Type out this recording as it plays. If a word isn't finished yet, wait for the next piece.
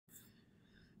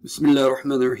بسم الله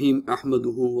الرحمن الرحيم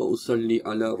أحمده وأصلي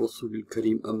على رسول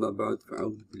الكريم أما بعد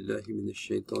فأعوذ بالله من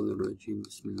الشيطان الرجيم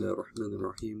بسم الله الرحمن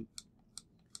الرحيم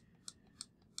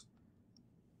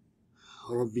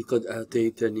ربي قد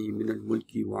آتيتني من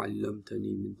الملك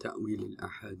وعلمتني من تأويل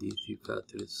الأحاديث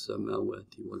فاتر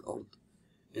السماوات والأرض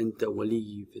أنت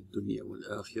ولي في الدنيا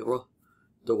والآخرة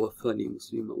توفني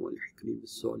مسلما والحقني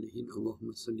بالصالحين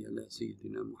اللهم صل على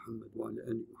سيدنا محمد وعلى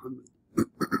آل محمد.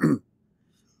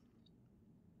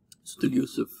 Still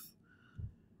Yusuf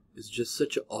is just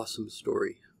such an awesome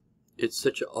story. It's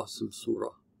such an awesome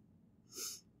surah.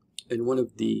 And one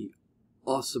of the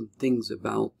awesome things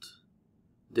about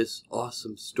this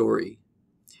awesome story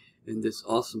and this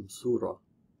awesome surah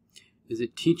is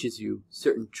it teaches you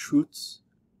certain truths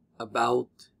about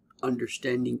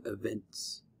understanding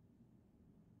events.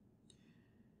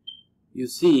 You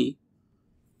see,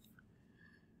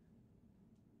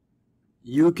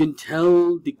 you can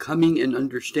tell the coming and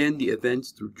understand the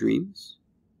events through dreams,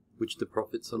 which the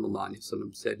Prophet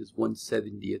ﷺ said is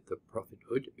 1/70th of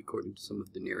prophethood, according to some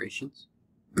of the narrations.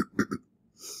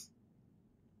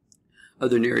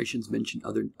 Other narrations mention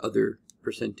other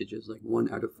percentages, like 1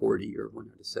 out of 40 or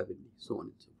 1 out of 70, so on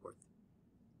and so forth.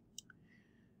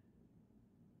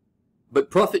 But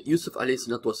Prophet Yusuf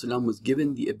ﷺ was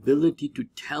given the ability to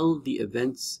tell the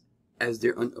events as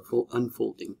they're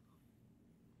unfolding.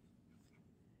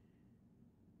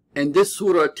 And this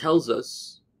surah tells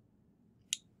us,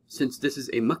 since this is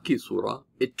a Makki surah,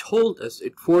 it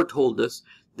foretold us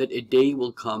that a day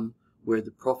will come where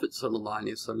the Prophet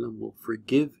ﷺ will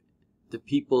forgive the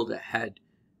people that had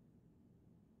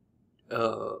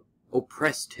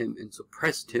oppressed him and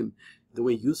suppressed him the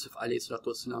way Yusuf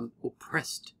ﷺ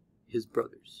oppressed his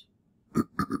brothers.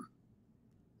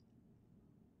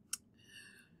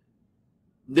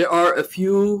 There are a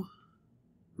few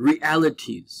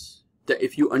realities that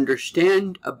if you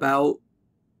understand about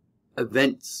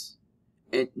events,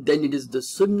 and then it is the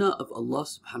sunnah of Allah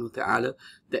subhanahu wa ta'ala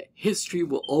that history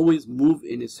will always move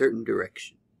in a certain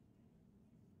direction.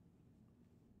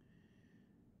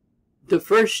 The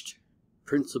first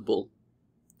principle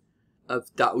of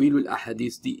Taweel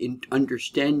Ahadees, the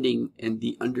understanding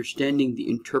the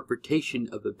interpretation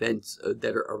of events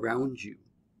that are around you.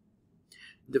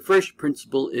 The first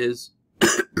principle is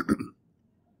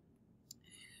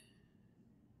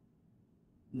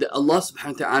that Allah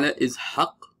subhanahu wa ta'ala is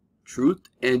haqq, truth,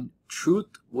 and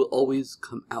truth will always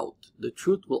come out. The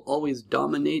truth will always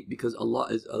dominate because Allah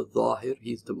is al-Zahir,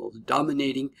 He's the most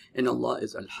dominating, and Allah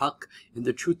is al-Haqq, and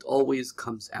the truth always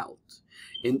comes out.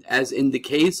 And as in the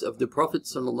case of the Prophet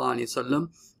ﷺ,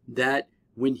 that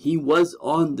when he was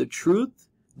on the truth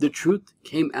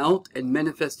came out and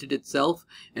manifested itself,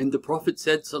 and the Prophet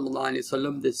said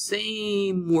ﷺ the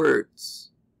same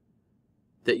words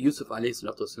that Yusuf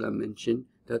ﷺ mentioned,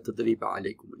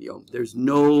 there's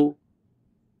no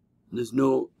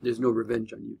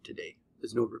revenge on you today.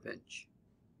 There's no revenge.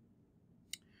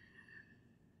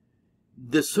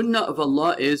 The sunnah of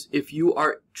Allah is, if you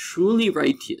are truly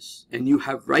righteous and you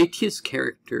have righteous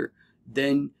character,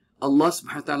 then Allah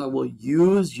subhanahu wa ta'ala will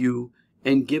use you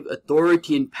and give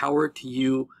authority and power to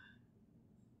you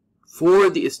for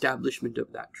the establishment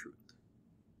of that truth.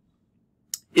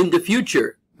 In the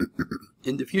future,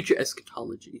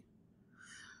 eschatology,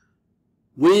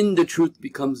 when the truth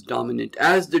becomes dominant,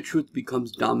 as the truth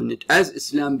becomes dominant, as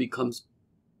Islam becomes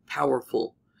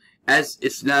powerful, as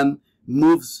Islam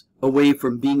moves away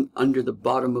from being under the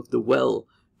bottom of the well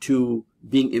to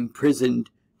being imprisoned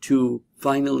to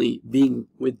finally being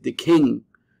with the king,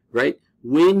 right?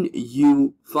 When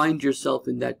you find yourself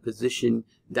in that position,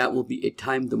 that will be a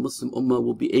time the Muslim Ummah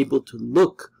will be able to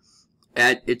look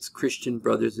at its Christian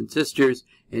brothers and sisters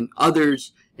and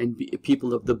others and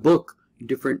people of the book,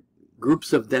 different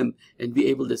groups of them, and be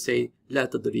able to say, La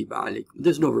tadriba alaykum.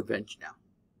 There's no revenge now.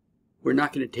 We're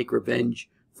not going to take revenge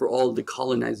for all the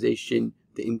colonization,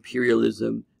 the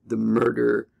imperialism, the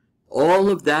murder. All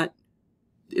of that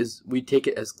is, we take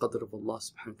it as qadr of Allah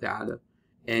subhanahu wa ta'ala,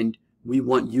 and we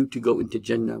want you to go into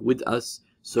Jannah with us,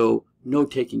 so no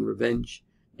taking revenge.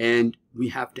 And we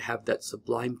have to have that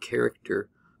sublime character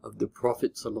of the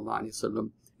Prophet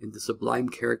ﷺ and the sublime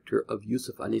character of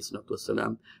Yusuf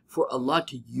ﷺ for Allah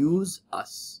to use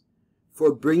us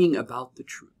for bringing about the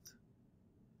truth.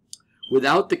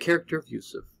 Without the character of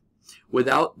Yusuf,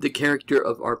 without the character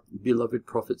of our beloved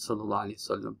Prophet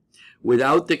ﷺ,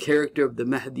 without the character of the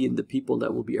Mahdi and the people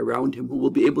that will be around him who will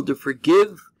be able to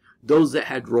forgive those that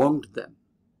had wronged them,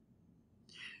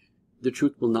 the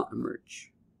truth will not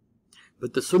emerge.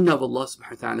 But the sunnah of Allah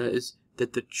subhanahu wa ta'ala is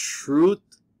that the truth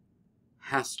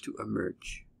has to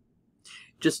emerge.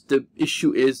 Just the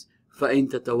issue is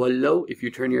فَإِن تَتَوَلَّوْا, if you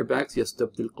turn your backs,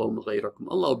 يَسْتَبْدِلْ قَوْمَ غَيْرَكُمْ,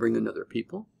 Allah will bring another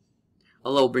people.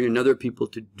 Allah will bring another people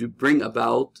to bring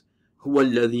about هُوَ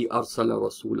الَّذِي أَرْسَلَ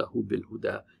رَسُولَهُ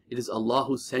بِالْهُدَى. It is Allah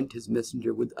who sent His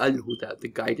messenger with al-huda, the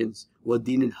guidance,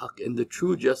 وَدِينِ الْحَقِّ, and the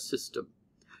true just system,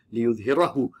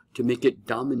 لِيُظْهِرَهُ, to make it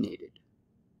dominated.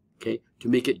 Okay, to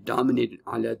make it dominated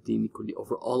عَلَى الدِّينِ كُلِّهِ,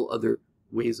 over all other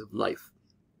ways of life.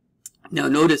 Now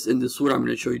notice in this surah, I'm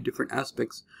going to show you different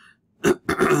aspects.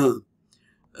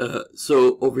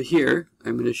 So over here,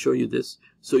 I'm going to show you this.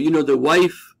 So you know, the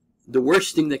wife, the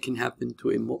worst thing that can happen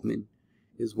to a mu'min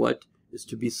is what? Is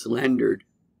to be slandered.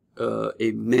 A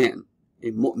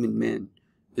mu'min man,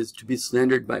 is to be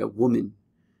slandered by a woman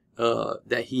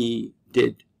that he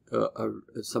did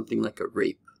something like a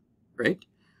rape, right?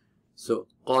 So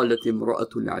قالت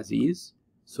امرأة العزيز,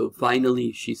 so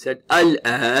finally she said,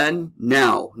 Al-an,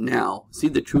 now. See,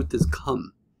 the truth has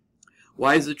come.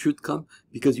 Why has the truth come?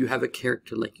 Because you have a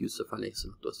character like Yusuf alayhi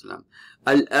salatu wasalam.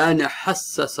 Al-an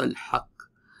hassas al-haq.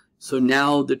 So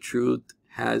now the truth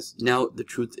has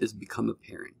become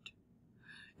apparent.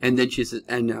 And then she says,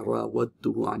 Ana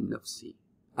rawadtuhu an nafsi.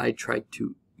 I tried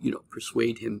to,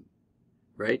 persuade him,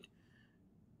 right?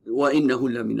 وَإِنَّهُ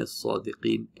لَمِنَ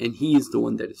الصَّادِقِينَ, and he is the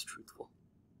one that is truthful.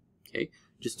 Okay,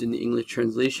 just in the English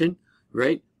translation,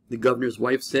 right? The governor's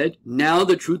wife said, now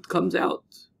the truth comes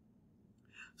out.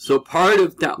 So part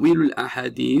of Taweel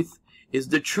al-Ahadees is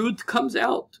the truth comes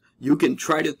out. You can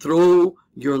try to throw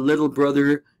your little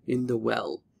brother in the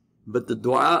well, but the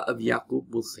dua of Yaqub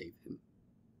will save him.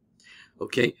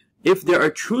 Okay, if there are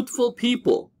truthful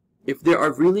people, if there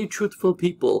are really truthful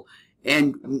people,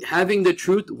 and having the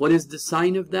truth, what is the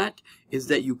sign of that? Is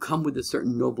that you come with a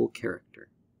certain noble character.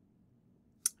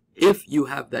 If you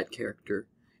have that character,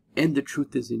 and the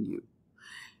truth is in you,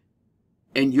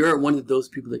 and you're one of those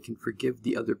people that can forgive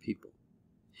the other people,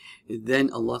 then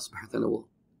Allah subhanahu wa ta'ala will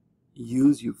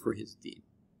use you for His deen.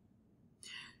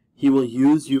 He will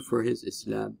use you for His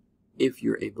Islam if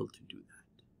you're able to do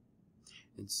that.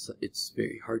 And so it's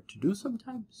very hard to do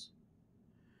sometimes.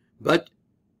 But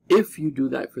if you do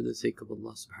that for the sake of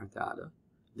Allah subhanahu wa ta'ala,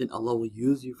 then Allah will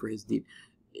use you for His deen.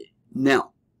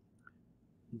 Now,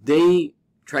 they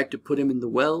tried to put him in the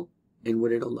well, and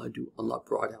what did Allah do? Allah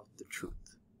brought out the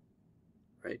truth.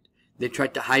 Right? They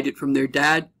tried to hide it from their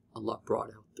dad, Allah brought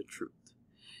out the truth.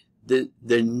 The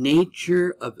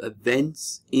nature of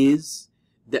events is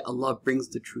that Allah brings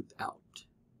the truth out.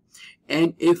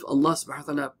 And if Allah subhanahu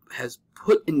wa ta'ala has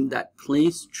put in that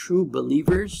place true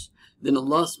believers, then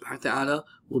Allah subhanahu wa ta'ala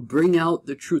will bring out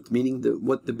the truth, meaning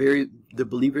what the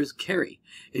believers carry.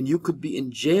 And you could be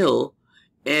in jail,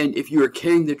 and if you are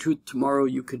carrying the truth tomorrow,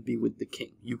 you could be with the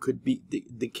king. You could be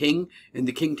the king, and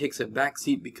the king takes a back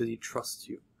seat because he trusts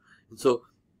you. And so,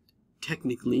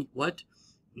 technically, what?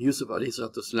 Yusuf alayhi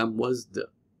salatu wasalam was the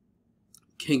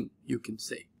king, you can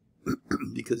say,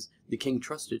 because the king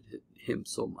trusted him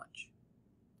so much.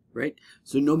 Right?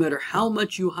 So no matter how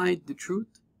much you hide the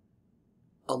truth,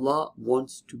 Allah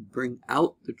wants to bring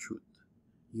out the truth.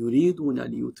 They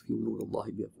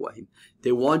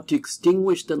want to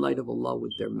extinguish the light of Allah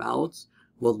with their mouths.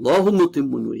 But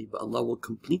Allah will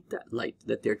complete that light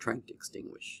that they're trying to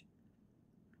extinguish.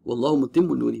 No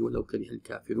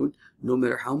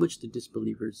matter how much the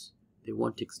disbelievers, they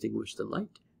want to extinguish the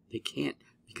light, they can't,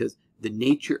 because the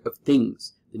nature of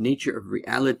things, the nature of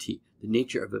reality, the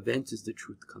nature of events is the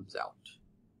truth comes out.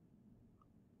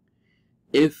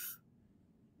 If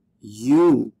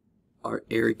you are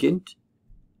arrogant,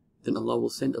 then Allah will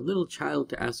send a little child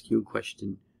to ask you a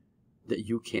question that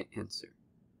you can't answer.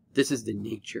 This is the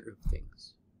nature of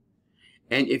things.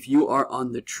 And if you are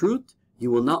on the truth,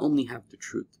 you will not only have the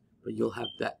truth, but you'll have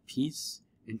that peace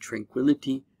and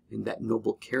tranquility and that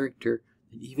noble character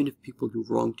that even if people do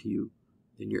wrong to you,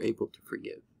 then you're able to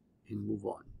forgive and move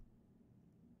on.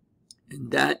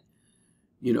 And that,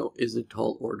 is a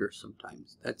tall order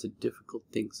sometimes. That's a difficult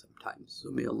thing sometimes.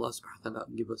 So may Allah subhanahu wa ta'ala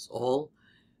give us all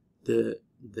the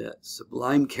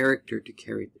sublime character to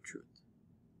carry the truth.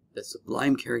 The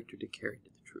sublime character to carry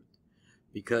the truth.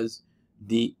 Because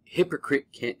the hypocrite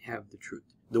can't have the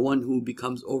truth. The one who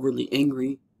becomes overly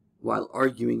angry while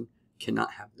arguing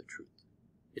cannot have the truth.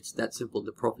 It's that simple.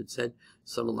 The Prophet said,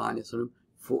 sallallahu alaihi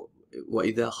wasallam,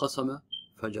 وَإِذَا خَصَمَ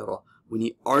فَجَرَ. When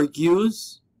he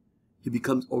argues, he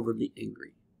becomes overly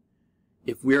angry.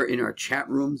 If we're in our chat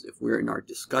rooms, if we're in our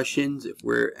discussions, if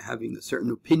we're having a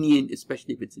certain opinion,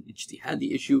 especially if it's an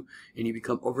ijtihadi issue, and you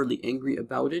become overly angry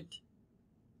about it,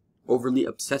 overly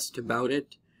obsessed about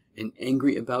it, and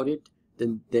angry about it,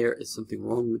 then there is something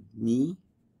wrong with me,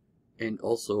 and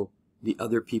also the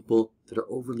other people that are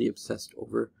overly obsessed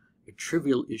over a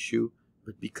trivial issue,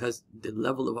 but because the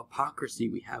level of hypocrisy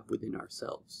we have within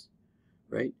ourselves,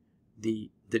 right? The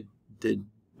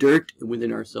dirt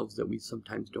within ourselves that we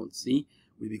sometimes don't see,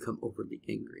 we become overly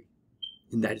angry.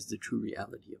 And that is the true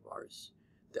reality of ours.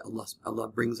 That Allah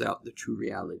brings out the true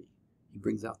reality. He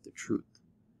brings out the truth.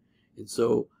 And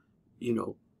so, you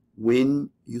know, when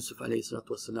Yusuf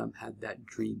ﷺ had that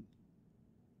dream,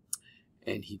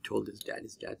 and he told his dad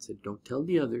said, don't tell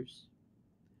the others,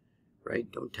 right?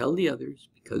 Don't tell the others,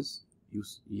 because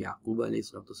Yaqub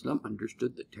ﷺ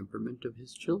understood the temperament of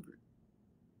his children.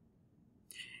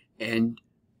 And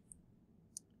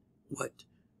what?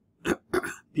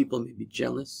 People may be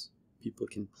jealous, people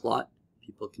can plot,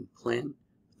 people can plan,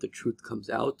 but the truth comes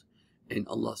out, and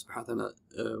Allah subhanahu wa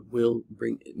ta'ala will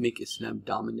make Islam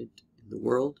dominant in the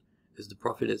world. As the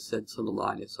Prophet has said,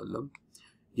 sallallahu alayhi wa sallam,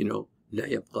 you know, لا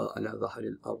يبقى على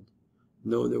ظهر الأرض.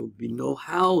 No, there will be no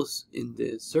house in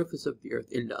the surface of the earth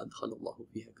إلا أدخل الله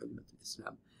فيها كلمة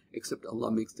الإسلام, except Allah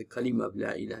makes the kalima of La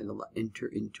ilaha illallah enter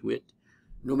into it.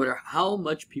 No matter how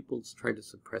much people try to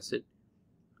suppress it,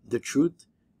 the truth,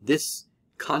 this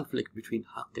conflict between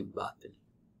haqq and batil,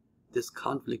 this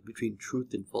conflict between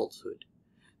truth and falsehood,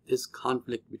 this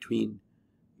conflict between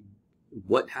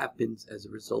what happens as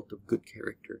a result of good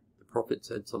character. The Prophet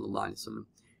said, sallallahu alaihi wasallam,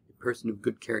 a person of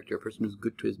good character, a person who's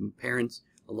good to his parents,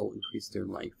 Allah will increase their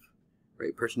life.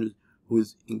 Right? A person who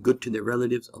is good to their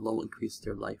relatives, Allah will increase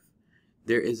their life.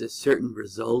 There is a certain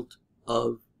result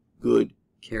of good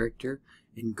character,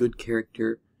 and good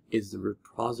character is the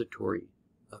repository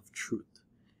of truth,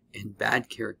 and bad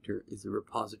character is the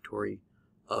repository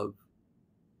of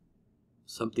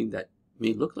something that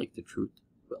may look like the truth,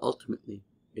 but ultimately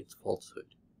it's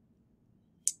falsehood.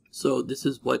 So this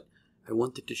is what I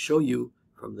wanted to show you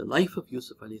from the life of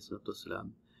Yusuf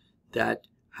ﷺ, that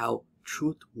how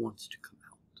truth wants to come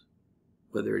out,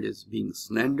 whether it is being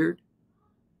slandered,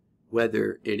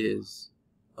 whether it is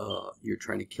you're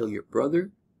trying to kill your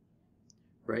brother,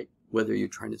 right? Whether you're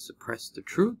trying to suppress the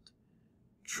truth,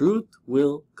 truth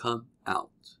will come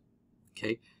out.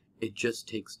 Okay? It just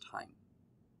takes time.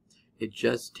 It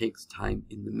just takes time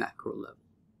in the macro level.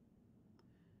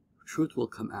 Truth will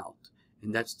come out,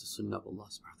 and that's the sunnah of Allah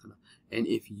subhanahu wa ta'ala. And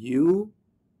if you,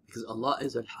 because Allah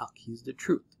is al-haq, He's the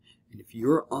truth, and if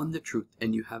you're on the truth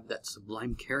and you have that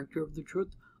sublime character of the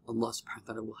truth, Allah subhanahu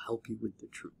wa ta'ala will help you with the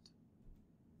truth.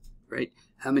 Right?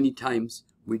 How many times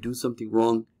we do something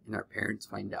wrong and our parents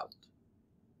find out?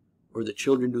 Or the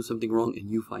children do something wrong and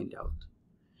you find out?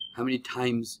 How many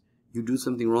times you do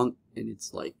something wrong and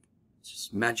it's like,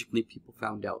 just magically people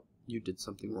found out you did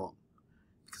something wrong?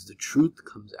 Because the truth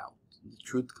comes out. The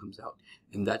truth comes out.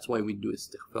 And that's why we do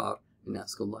istighfar and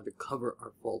ask Allah to cover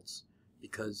our faults,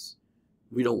 because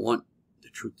we don't want the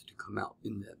truth to come out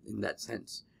in that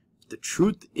sense. The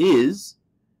truth is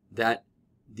that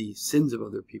the sins of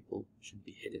other people should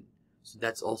be hidden. So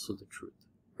that's also the truth,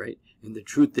 right? And the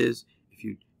truth is, if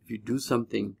you do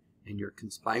something and you're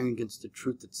conspiring against the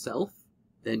truth itself,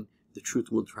 then the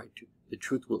truth will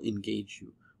engage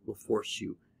you, will force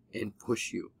you and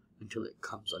push you until it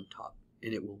comes on top,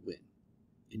 and it will win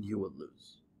and you will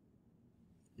lose.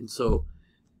 And so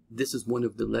this is one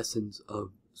of the lessons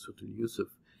of Surah Yusuf.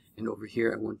 And over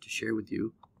here I want to share with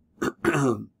you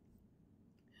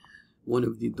one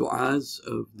of the du'as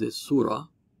of this surah.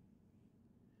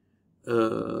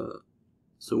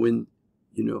 So when,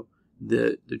 you know,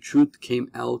 the truth came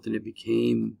out and it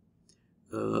became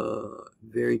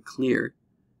very clear,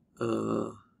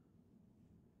 and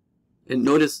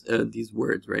notice these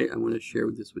words, right? I want to share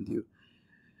this with you.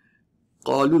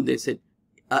 قالوا, they said,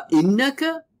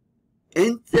 إِنَّكَ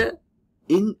أَنْتَ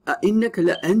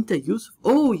لَأَنْتَ Yusuf.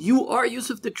 Oh, you are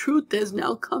Yusuf. The truth has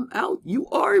now come out. You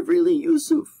are really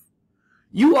Yusuf.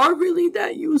 You are really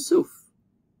that Yusuf.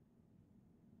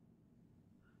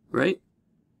 Right?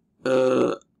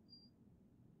 And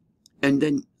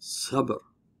then sabr.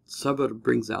 Sabr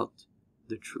brings out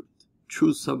the truth.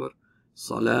 True sabr,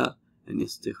 salah and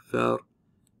istighfar.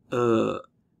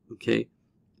 Okay.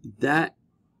 That,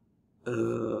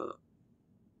 and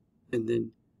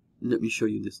then let me show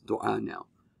you this dua now.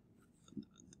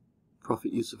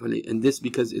 Prophet Yusuf alayhi, and this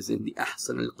because is in the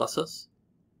Ahsan al-Qasas,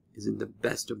 is in the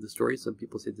best of the stories. Some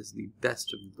people say this is the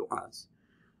best of the du'as.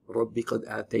 Rabbi qad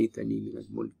ataytani min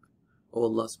al-mulk. Oh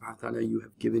Allah subhanahu wa ta'ala, you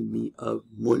have given me of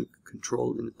mulk,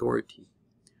 control and authority.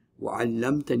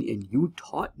 وَعَلَّمْتَنِي, and you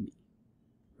taught me,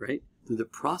 right? Through the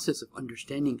process of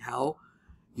understanding how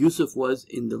Yusuf was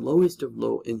in the lowest of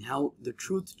low and how the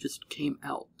truth just came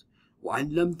out.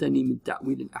 وَعَلَّمْتَنِي مِن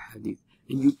تَعْوِيلِ الْأَحَادِيثِ,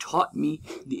 and you taught me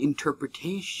the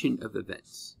interpretation of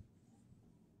events.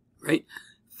 Right?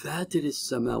 فَاتِرِ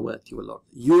السَّمَاوَاتِ وَالْأَرْضِ.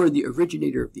 You are the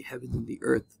originator of the heaven and the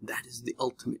earth. That is the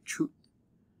ultimate truth.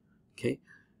 Okay?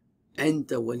 أَنْتَ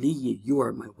وَلِيِّ. You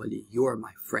are my wali. You are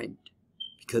my friend.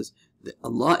 Because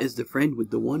Allah is the friend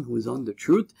with the one who is on the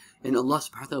truth, and Allah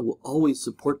subhanahu wa ta'ala will always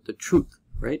support the truth,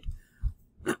 right?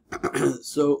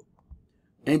 So,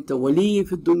 أَنْتَ وَلِيِّ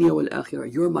فِي الدُّنْيَا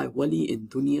وَالْآخِرَةِ. You're my wali in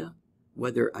dunya,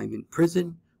 whether I'm in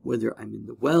prison, whether I'm in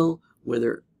the well,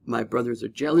 whether my brothers are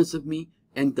jealous of me.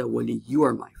 أَنْتَ وَلِيِّ. You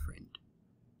are my friend.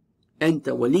 أَنْتَ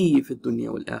وَلِيِّ فِي الدُّنْيا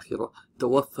وَالْآخِرَةِ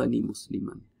تَوَفَّنِي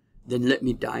مُسْلِمًا. Then let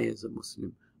me die as a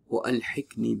Muslim.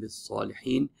 وَأَلْحِقْنِي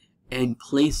بِالصَّالِحِينَ. And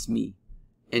place me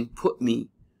and put me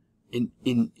in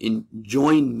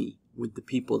join me with the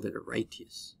people that are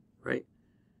righteous, right?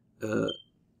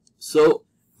 So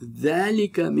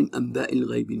ذَلِكَ مِنْ أَنْبَاءِ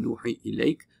الْغَيْبِ نُوحِي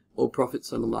إِلَيْكَ. O Prophet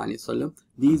sallallahu alaihi wasallam,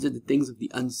 these are the things of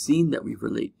the unseen that we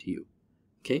relate to you.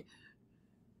 Okay?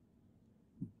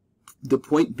 The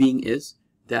point being is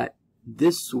that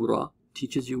this surah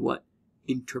teaches you what?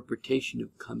 Interpretation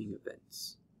of coming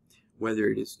events. Whether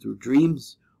it is through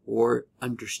dreams or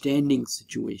understanding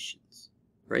situations,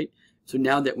 right? So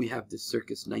now that we have this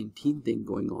Circus 19 thing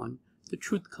going on, the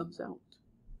truth comes out.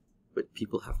 But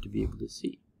people have to be able to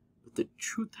see. But the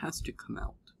truth has to come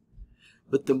out.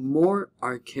 But the more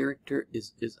our character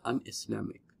is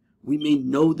un-Islamic, we may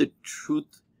know the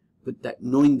truth, but that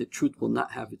knowing the truth will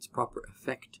not have its proper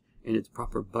effect and its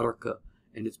proper barakah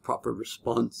and its proper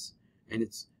response and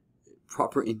its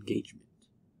proper engagement.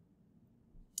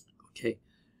 Okay?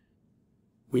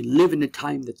 We live in a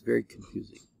time that's very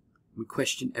confusing. We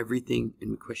question everything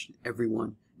and we question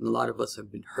everyone, and a lot of us have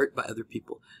been hurt by other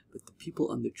people. But the people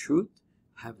on the truth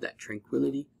have that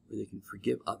tranquility where they can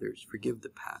forgive others, forgive the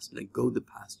past, let go of the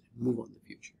past, and move on the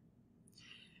future.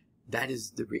 That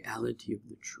is the reality of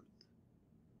the truth.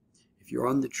 If you're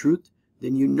on the truth,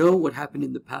 then you know what happened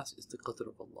in the past is the qadr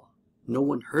of Allah. No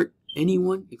one hurt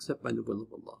anyone except by the will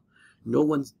of Allah. No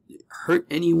one's hurt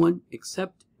anyone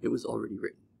except it was already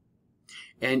written.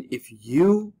 And if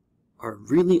you are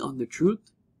really on the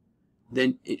truth,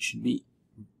 then it should be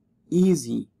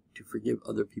easy to forgive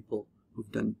other people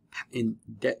who've done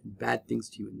bad things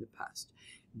to you in the past.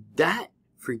 That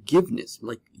forgiveness,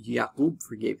 like Yaqub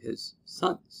forgave his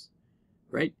sons,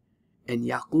 right? And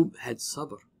Yaqub had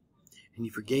sabr, and he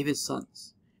forgave his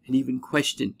sons, and even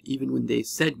questioned, even when they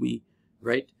said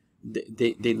right?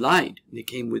 They lied. They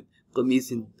came with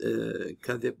qamis and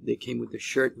kadhib. They came with the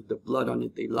shirt with the blood on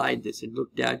it. They lied. They said,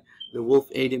 look, Dad, the wolf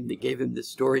ate him. They gave him this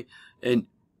story, and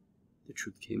the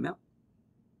truth came out.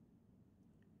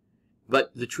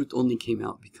 But the truth only came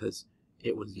out because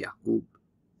it was Yaqub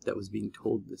that was being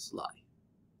told this lie,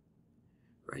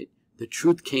 right? The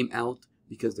truth came out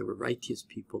because there were righteous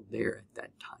people there at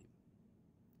that time.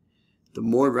 The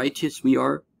more righteous we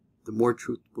are, the more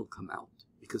truth will come out,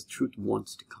 because truth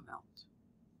wants to come out.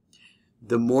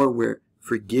 The more we're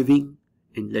forgiving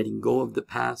and letting go of the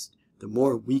past, the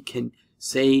more we can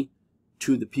say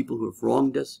to the people who have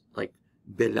wronged us, like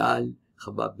Bilal,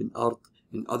 Khabbab bin Art,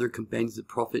 and other companions of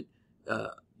the Prophet,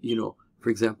 for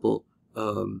example,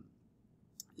 when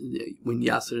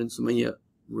Yasir and Sumayya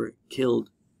were killed,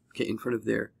 in front of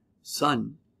their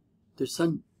son,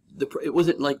 it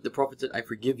wasn't like the Prophet said, I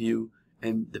forgive you,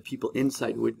 and the people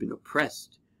inside who had been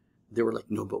oppressed, they were like,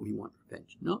 no, but we want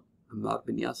revenge. No, Ammar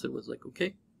bin Yasir was like, okay,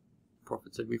 the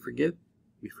Prophet said, we forgive,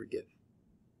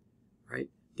 right?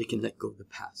 They can let go of the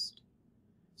past.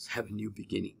 Let's have a new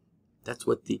beginning. That's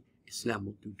what the Islam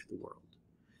will do to the world.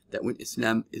 That when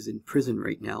Islam is in prison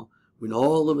right now, when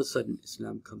all of a sudden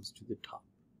Islam comes to the top,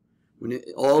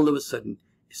 all of a sudden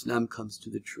Islam comes to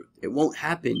the truth, it won't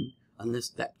happen unless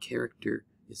that character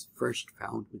is first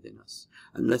found within us,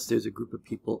 unless there's a group of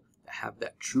people that have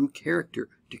that true character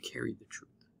to carry the truth.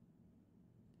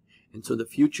 And so the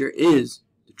future is,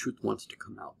 the truth wants to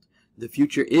come out. The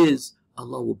future is,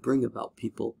 Allah will bring about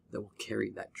people that will carry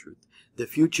that truth. The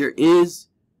future is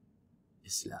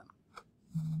Islam.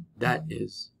 That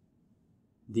is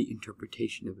the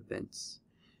interpretation of events.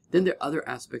 Then there are other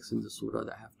aspects in the surah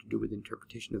that have to do with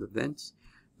interpretation of events,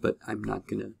 but I'm not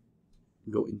going to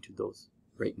go into those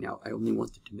right now. I only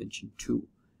wanted to mention two.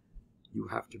 You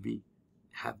have to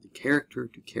have the character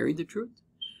to carry the truth,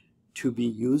 to be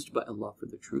used by Allah for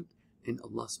the truth, and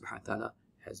Allah subhanahu wa ta'ala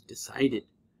has decided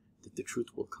that the truth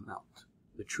will come out.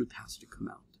 The truth has to come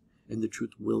out, and the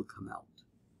truth will come out.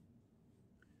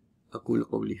 أقول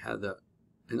قولي هذا,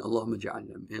 and Allahumma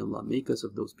ja'alna, may Allah make us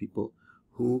of those people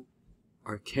who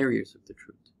are carriers of the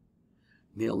truth.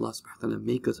 May Allah subhanahu wa ta'ala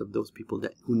make us of those people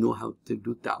who know how to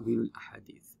do Taweel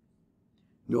Ahadees,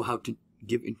 know how to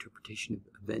give interpretation of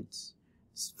events,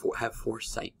 have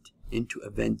foresight into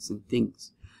events and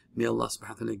things. May Allah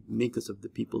subhanahu wa ta'ala make us of the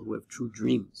people who have true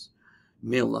dreams.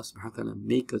 May Allah subhanahu wa ta'ala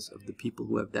make us of the people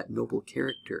who have that noble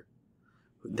character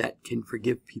that can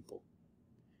forgive people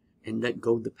and let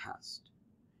go the past,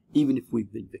 even if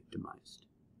we've been victimized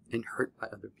and hurt by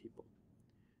other people.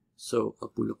 So,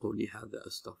 أقول قولي هذا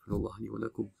أستغفر الله لي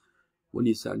ولكم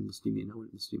ولسائر المسلمين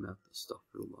والمسلمات.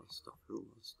 أستغفر الله أستغفر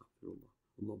الله أستغفر الله.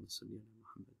 اللهم صل على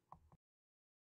محمد.